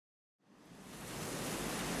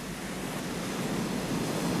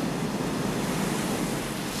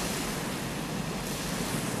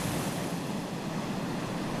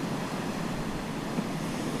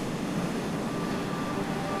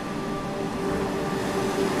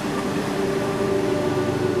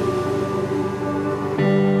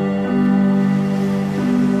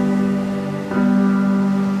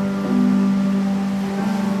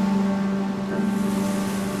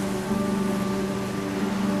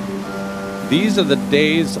These are the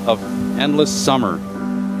days of endless summer.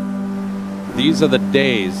 These are the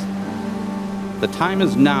days. The time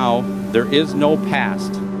is now. There is no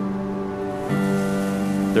past.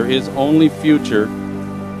 There is only future.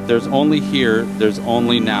 There's only here. There's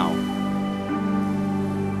only now.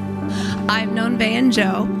 I've known Vhe and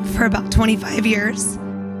Joe for about 25 years.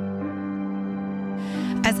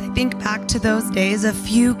 As I think back to those days, a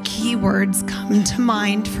few key words come to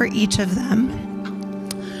mind for each of them.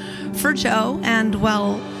 For Joe, and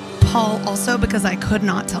well, Paul also, because I could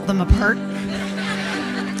not tell them apart.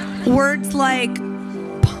 Words like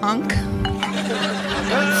punk,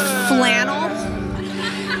 flannel,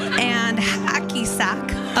 and hacky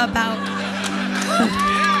sack about...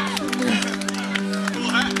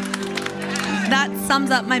 That sums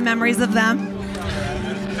up my memories of them.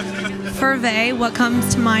 For Vhe, what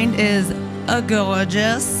comes to mind is a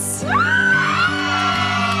gorgeous,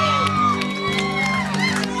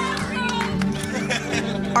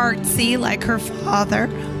 artsy like her father,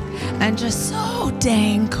 and just so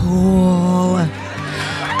dang cool.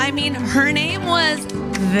 I mean, her name was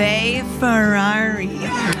Vhe Ferrari.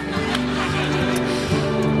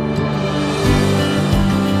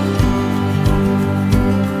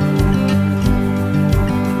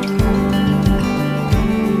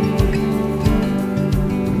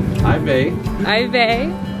 I, Vhe. I,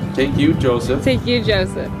 Vhe. Take you, Joseph. Take you,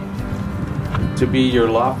 Joseph. To be your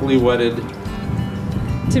lawfully wedded.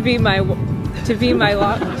 To be my lawfully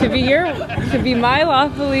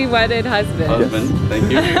wedded husband. Husband, thank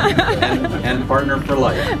you. And partner for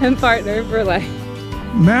life. And partner for life.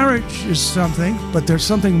 Marriage is something, but there's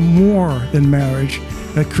something more than marriage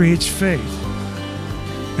that creates faith.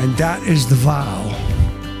 And that is the vow.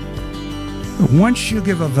 Once you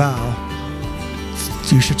give a vow,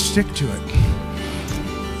 you should stick to it.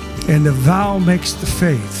 And the vow makes the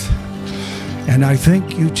faith. And I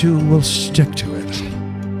think you two will stick to it.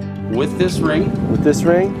 With this ring,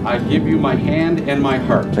 I give you my hand and my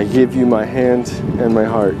heart. I give you my hand and my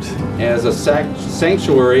heart. As a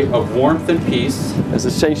sanctuary of warmth and peace. As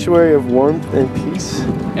a sanctuary of warmth and peace.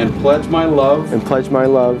 And pledge my love. And pledge my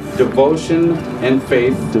love. Devotion and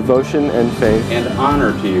faith. Devotion and faith. And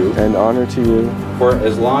honor to you. And honor to you. For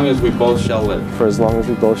as long as we both shall live. For as long as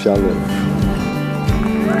we both shall live.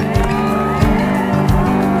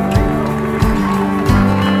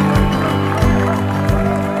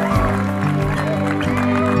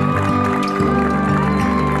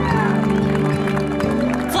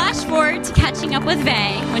 To catching up with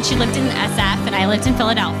Vhe when she lived in SF and I lived in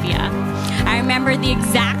Philadelphia. I remember the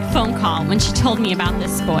exact phone call when she told me about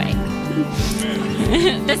this boy.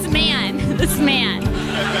 This man.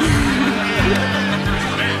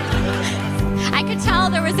 I could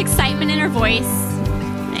tell there was excitement in her voice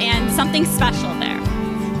and something special there.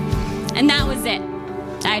 And that was it.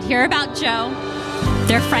 I'd hear about Joe,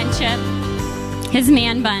 their friendship, his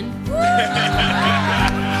man bun.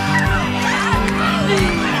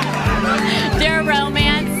 Their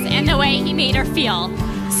romance and the way he made her feel.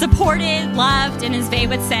 Supported, loved, and as Vhe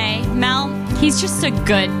would say, Mel, he's just a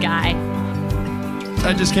good guy.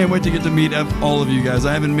 I just can't wait to get to meet all of you guys.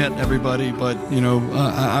 I haven't met everybody, but, you know,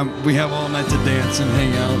 we have all night to dance and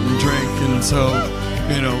hang out and drink, and so,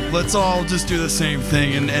 you know, let's all just do the same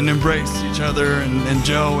thing and embrace each other and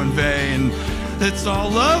Joe and Vhe, and it's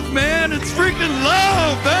all love, man. It's freaking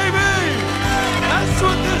love, baby! That's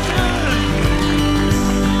what this is!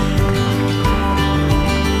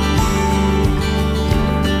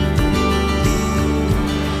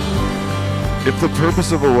 If the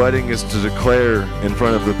purpose of a wedding is to declare in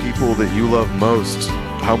front of the people that you love most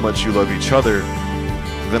how much you love each other,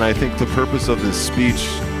 then I think the purpose of this speech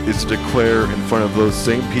is to declare in front of those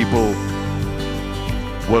same people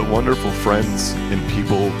what wonderful friends and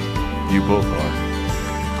people you both are.